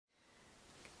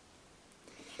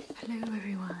Hello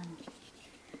everyone!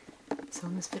 So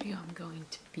in this video I'm going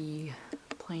to be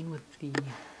playing with the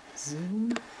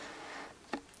zoom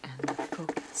and the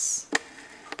focus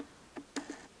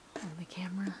on the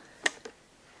camera.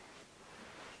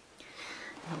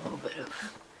 And a little bit of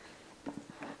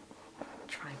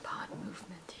tripod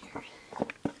movement here.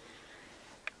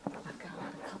 I've got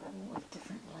a couple of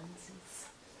different lenses.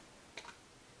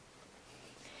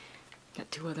 Got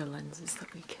two other lenses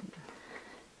that we can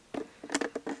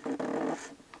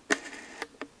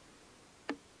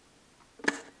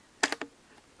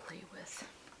play with.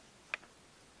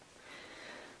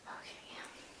 Okay.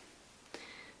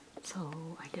 So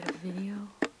I did a video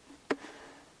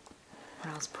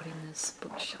where I was putting this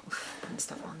bookshelf and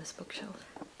stuff on this bookshelf.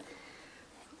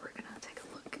 We're gonna take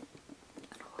a look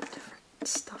at all the different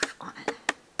stuff on it.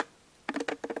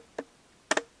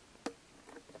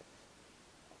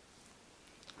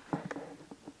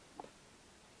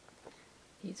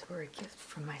 These were a gift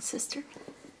from my sister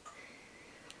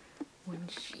when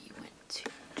she went to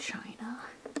China.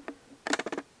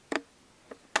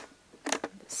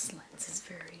 This lens is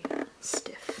very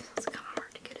stiff. It's kind of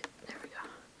hard to get it. There we go.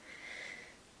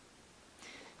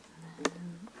 And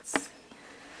then let's see.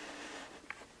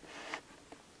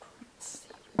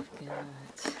 We've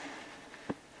got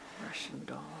Russian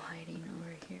doll hiding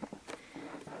over here.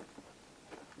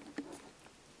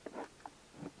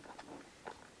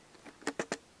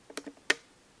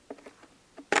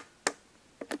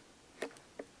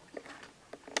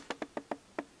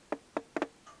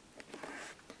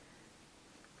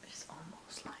 It's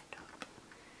almost lined up.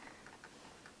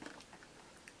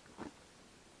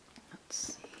 Let's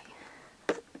see.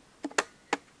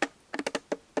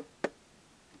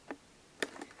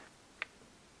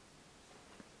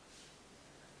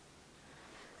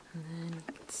 And then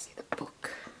you can see the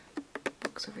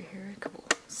books over here, a couple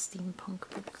steampunk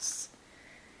books.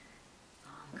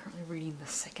 I'm currently reading the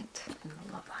second in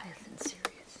the Leviathan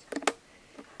series.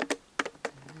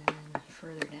 And then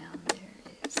further down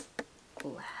there is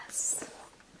Glass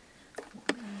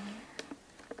Woman.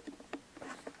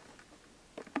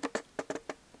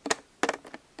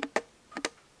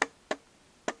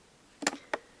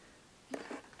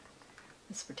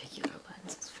 This particular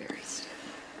lens is very stiff.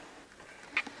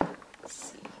 Let's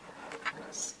see what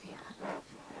else we have.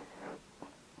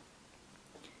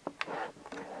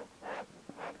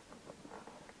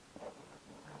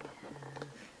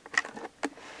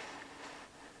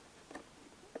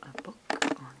 We have a book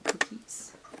on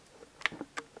cookies.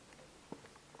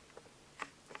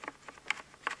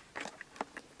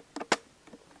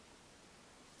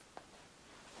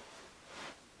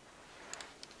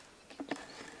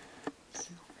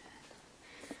 Zoom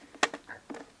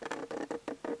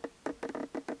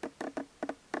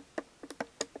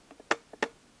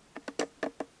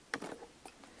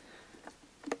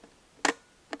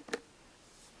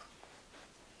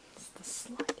It's the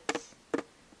slightest.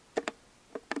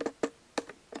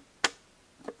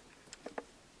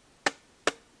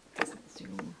 Doesn't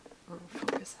zoom or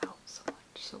focus out so much,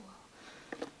 so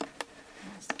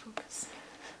nice to focus.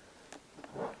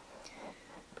 And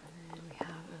then we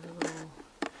have a little,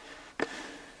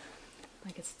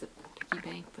 like it's the piggy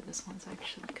bank, but this one's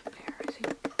actually like a bear, I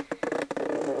think.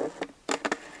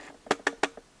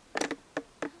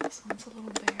 This one's a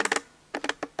little bear.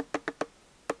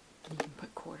 You can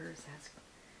put quarters as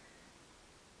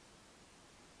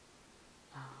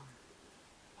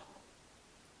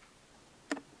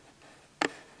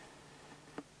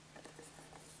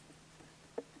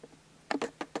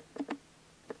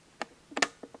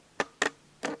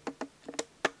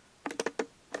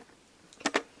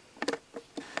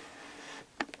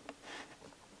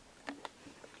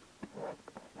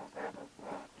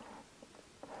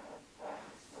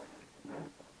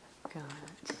got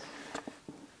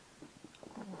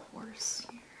a little horse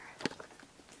here.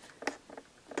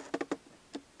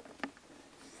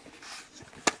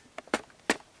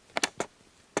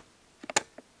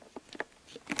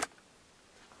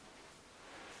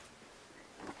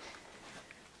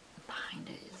 Behind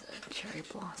it is a cherry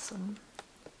blossom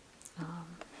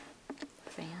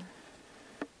fan.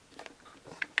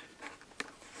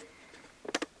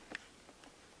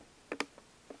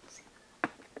 See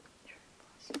the cherry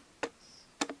blossoms.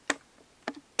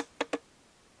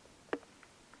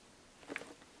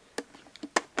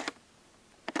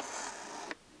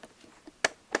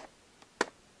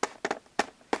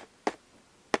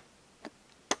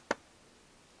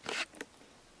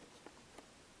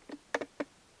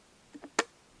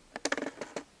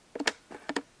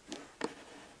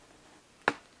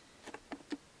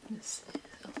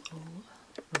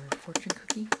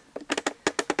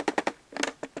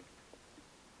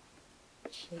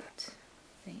 gate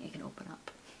thing you can open up.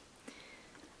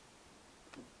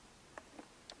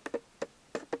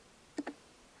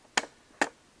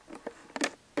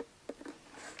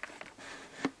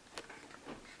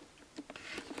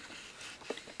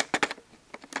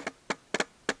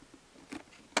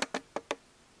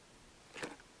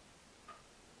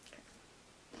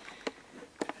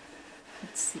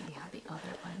 Let's see how the other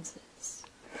lenses,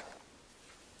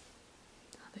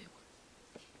 how they work.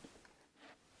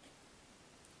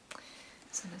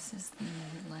 So this is the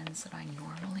lens that I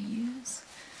normally use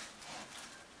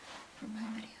for my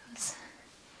videos.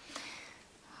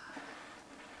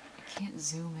 I can't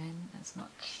zoom in as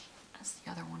much as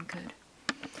the other one could,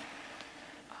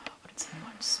 but it's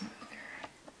much smoother.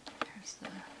 There's the,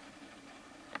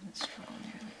 doesn't struggle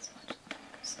nearly as much in the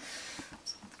focus.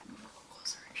 So let's move a little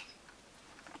closer actually.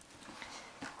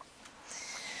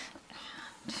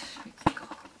 And we can go a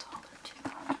little taller too.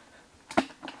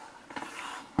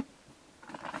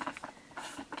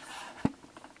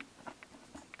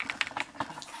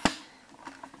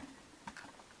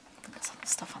 Look at some of the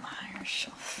stuff on the higher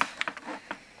shelf.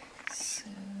 So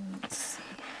let's see.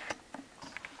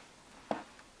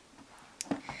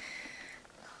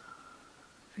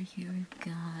 Over here we've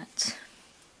got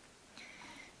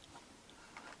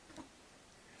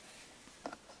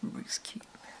Rubik's Cube.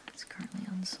 It's currently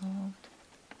unsolved.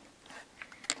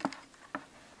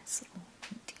 Nice little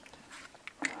painting.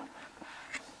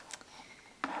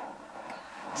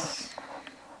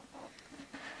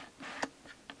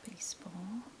 Baseball.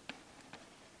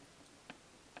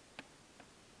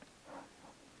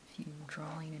 A few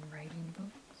drawing and writing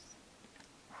books.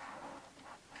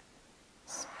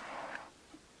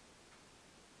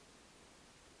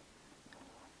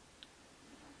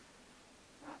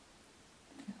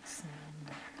 Some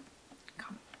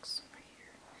comic books over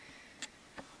here.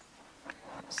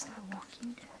 There's The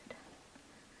Walking Dead.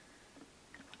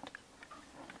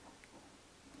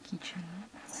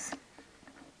 Keychains.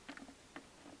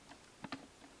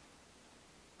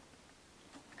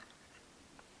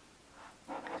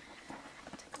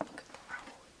 Take a look at the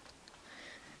roll.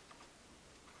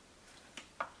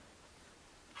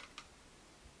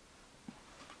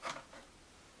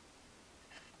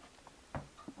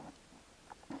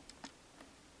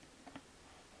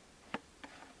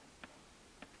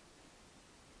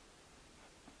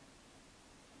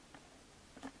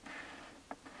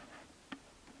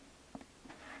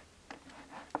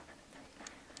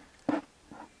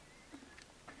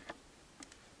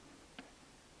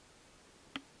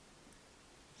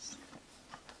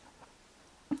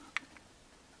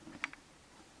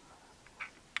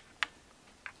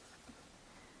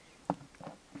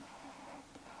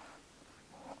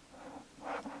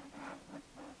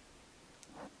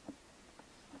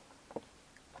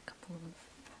 A couple of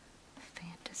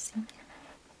fantasy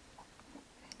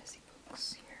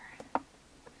books here.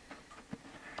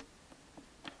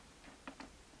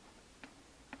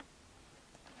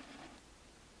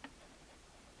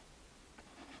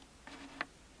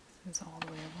 This is all the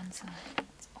way on one side.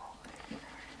 It's all the way the other.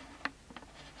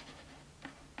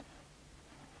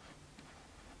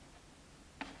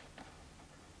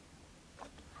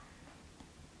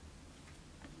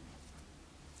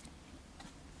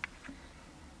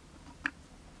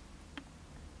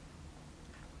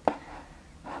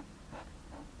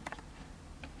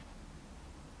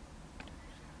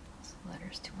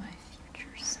 Letters to my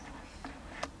future self.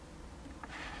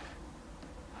 Got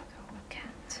a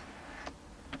cat.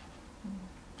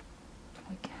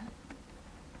 Toy cat.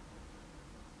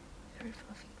 Very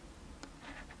fluffy.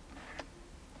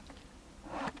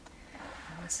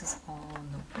 And this is all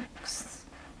notebooks.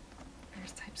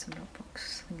 Various types of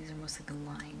notebooks. I think these are mostly the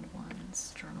lined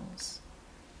ones. Journals.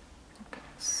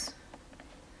 Notebooks.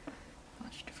 A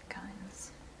bunch of different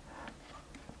kinds.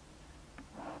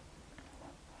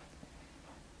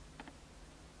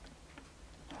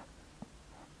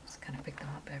 Just kind of pick them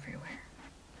up everywhere.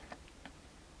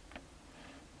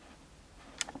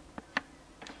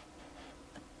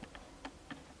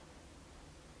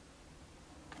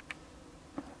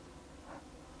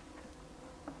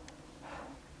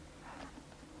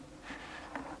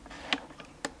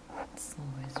 It's all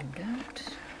the way zoomed out,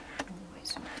 all the way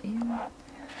zoomed in.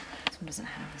 This one doesn't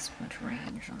have as much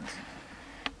range on this.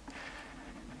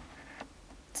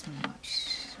 It's much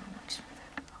smoother.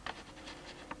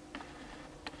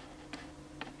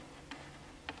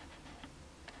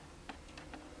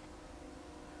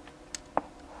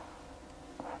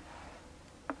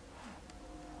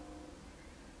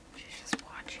 She's just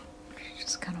watching. She's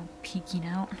just kind of peeking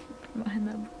out from behind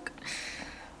that book.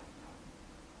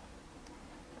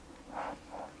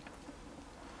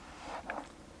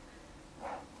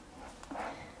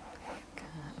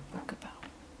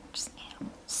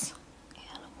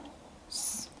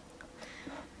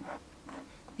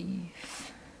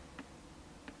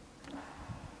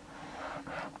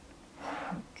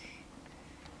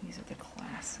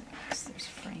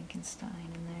 Frankenstein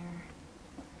in there.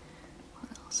 What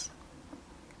else?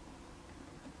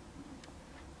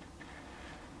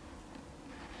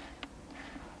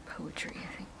 Poetry,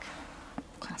 I think.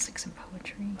 Classics and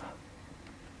poetry.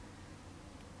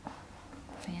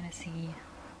 Fantasy.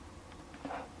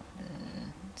 The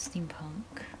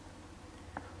steampunk.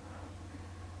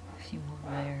 A few more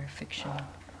there. Fiction.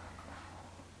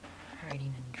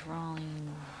 Writing and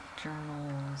drawing.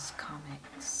 Journals.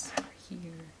 Comics. Over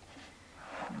here.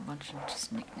 And a bunch of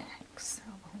just knickknacks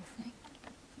throughout the whole thing.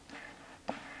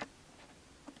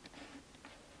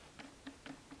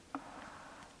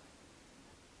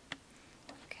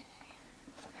 Okay,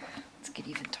 let's get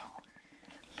even taller.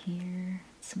 Here,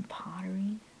 some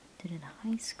pottery. Did in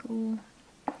high school.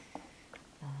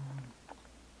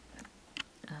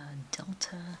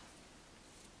 Delta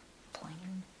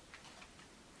plane.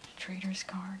 Trader's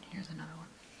card. Here's another one.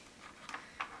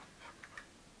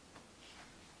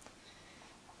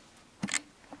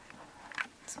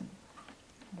 Some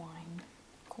wine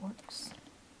corks.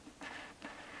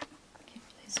 Can't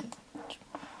really zoom much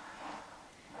more.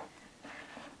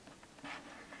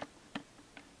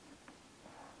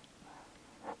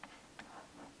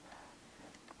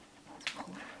 Let's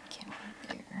pull the camera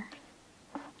there.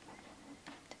 The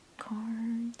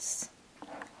cards.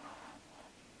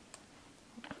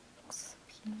 Books up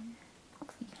here.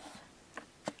 Book leaf.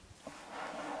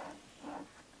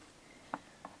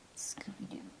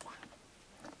 Scooby-Doo.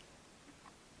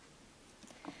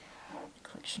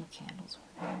 Collection of candles over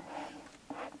there.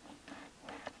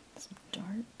 Some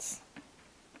darts.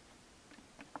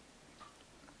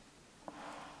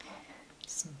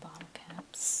 Some bottle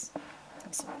caps.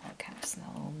 Some bottle caps and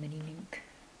that little mini nuke.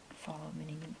 Follow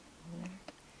mini nuke over there.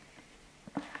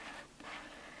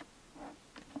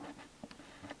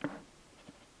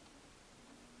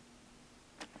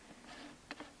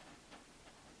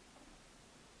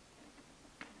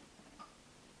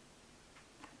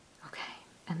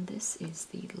 And this is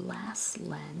the last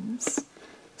lens.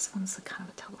 This one's a kind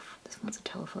of a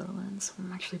telephoto lens.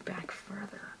 I'm actually back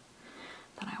further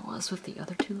than I was with the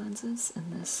other two lenses,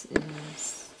 and this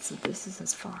is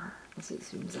as far as it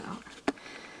zooms out.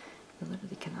 I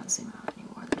literally cannot zoom out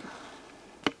anymore.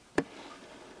 It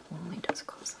only does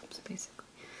close-ups, basically.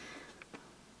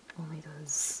 Only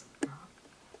does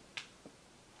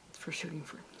for shooting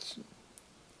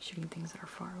things that are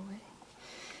far away.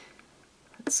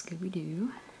 That's Scooby-Doo.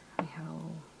 We have a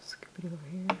little Scooby-Doo over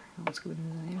here, a little Scooby-Doo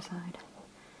on the other side.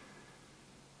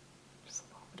 Just a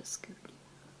little bit of Scooby-Doo.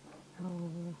 A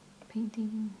little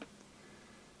painting,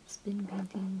 spin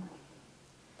painting.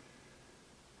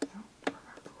 I don't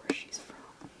remember where she's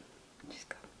from. She's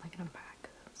got like an unpack.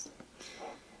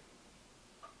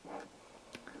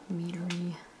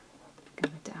 Meadery.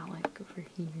 Got a Dalek over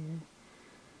here.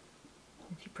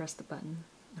 If you press the button,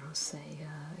 it'll say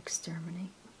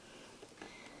exterminate.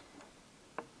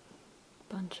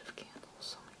 Bunch of candles,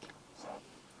 so many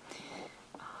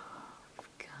candles.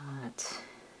 We've got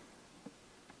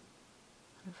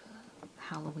a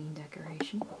Halloween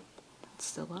decoration. It's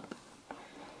still up.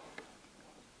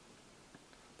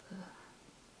 The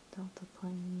Delta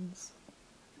planes.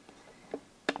 I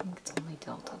think it's only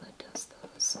Delta that does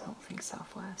those. I don't think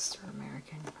Southwest or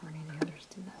American or any of the others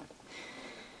do that.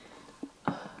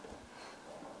 Now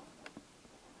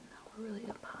we're really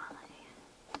up high.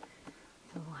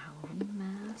 A little Halloween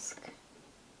mask.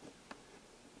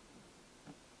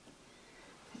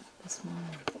 This one,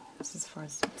 this is as far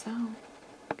as it zooms out.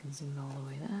 You can zoom all the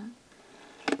way that.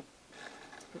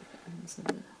 Let's put it into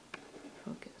the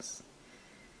focus.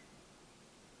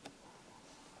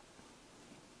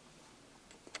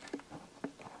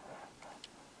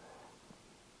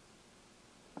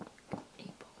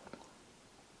 Eight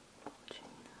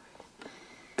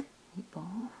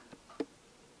ball.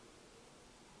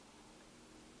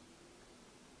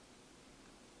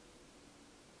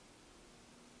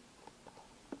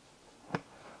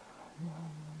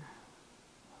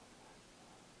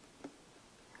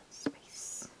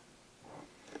 Space.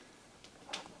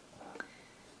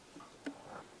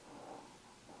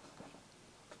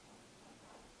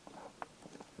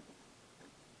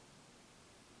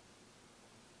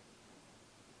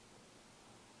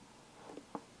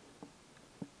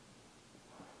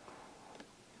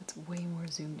 It's way more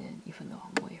zoomed in, even though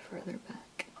I'm way further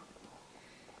back.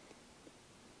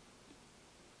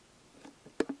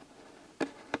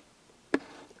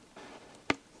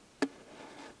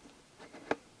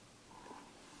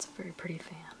 It's a very pretty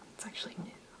fan. It's actually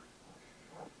new.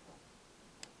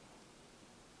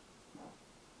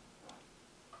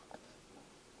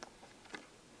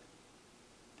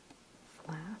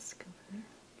 Flask over there.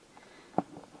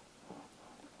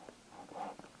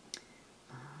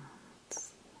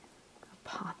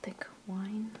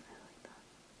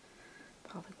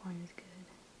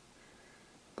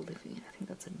 Oblivion. I think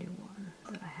that's a new one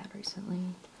that I had recently.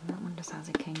 And that one just has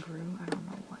a kangaroo. I don't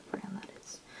know what brand that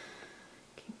is.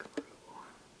 Kangaroo.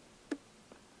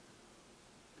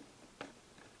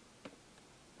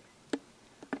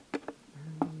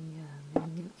 And the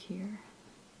mini Nuke here.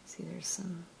 See, there's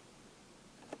some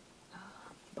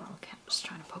bottle caps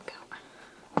trying to poke out.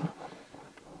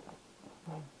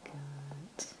 We've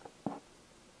got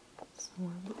some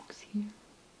more books here.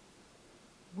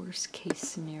 Worst case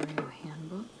scenario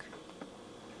handbook.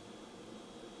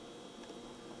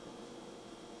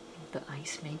 The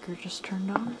ice maker just turned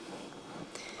on.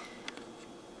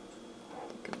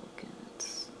 Take a look at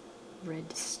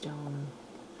Redstone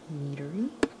Meadery.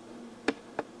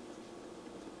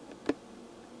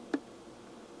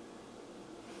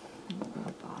 And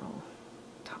the bottle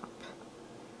top.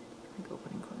 Like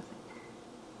open and close it.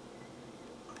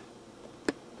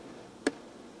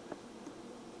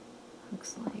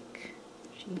 Looks like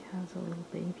she has a little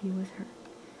baby with her.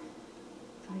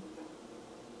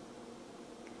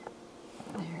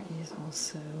 There is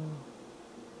also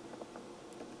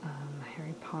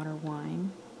Harry Potter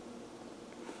wine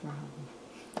from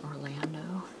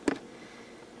Orlando.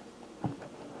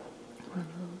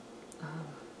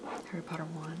 Harry Potter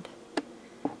wand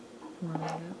from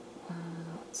Orlando.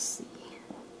 Let's see.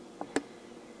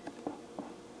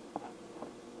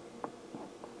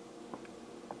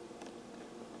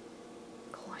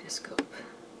 Kaleidoscope.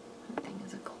 That thing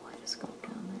is a kaleidoscope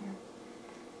down there.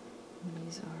 And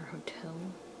these are hotel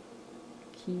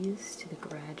keys to the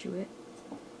Graduate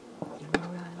in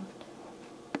Rhode Island.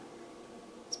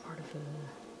 It's part of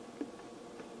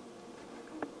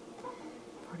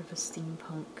a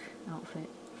steampunk outfit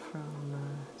from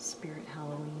Spirit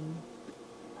Halloween.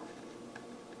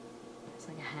 It's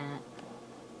like a hat.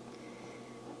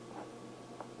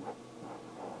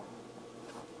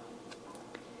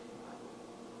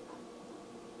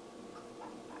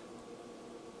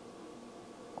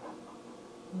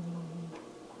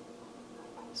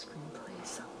 Screenplay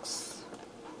sucks.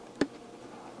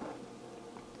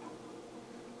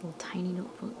 Little tiny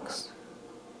notebooks.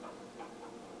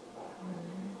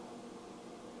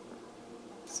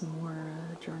 Some more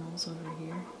journals over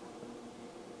here.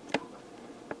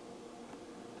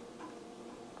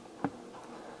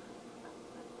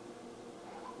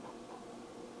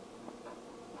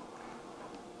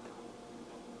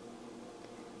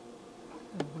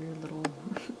 A weird little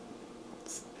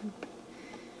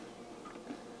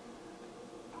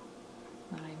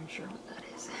not even sure what that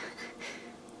is.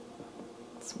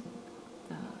 Some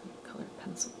colored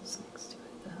pencils next to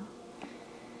it though.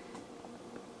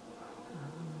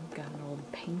 Got an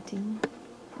old painting,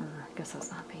 or I guess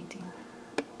that's not painting.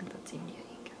 I think that's India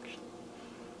ink actually.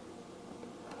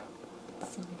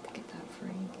 Still need to get that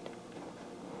framed.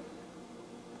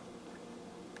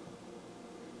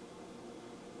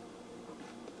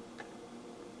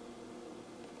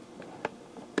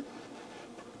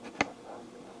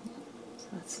 So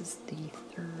this is the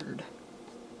third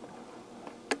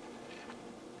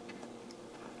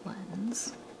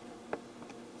lens.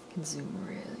 You can zoom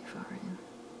really far in.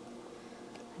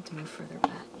 I have to move further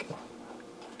back.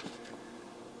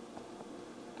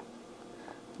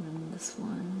 And then this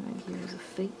one right here is a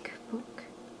fake book.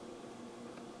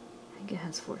 I think it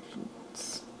has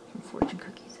fortunes from fortune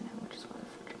cookies in it, which is why the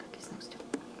fortune cookies next to it.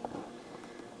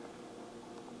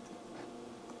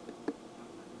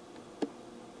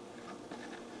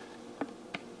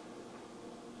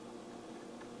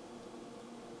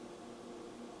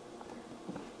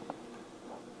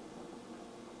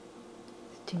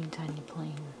 Teeny tiny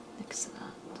plane next to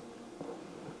that.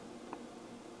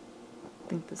 I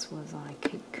think this was on a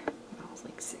cake when I was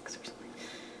like 6 or something.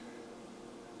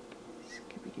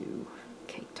 Scooby-Doo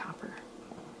cake topper.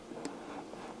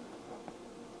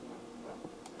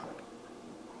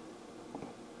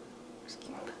 There's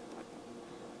Cube.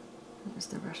 There's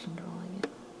the Russian doll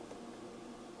again.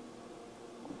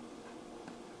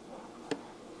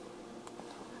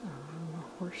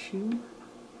 A horseshoe.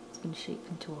 It's been shaped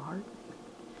into a heart.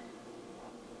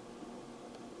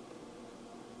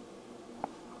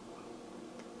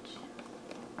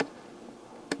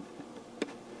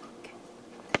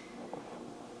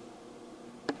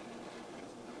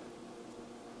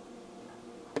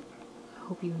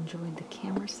 Hope you enjoyed the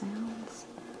camera sounds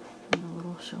and a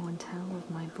little show and tell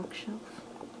of my bookshelf.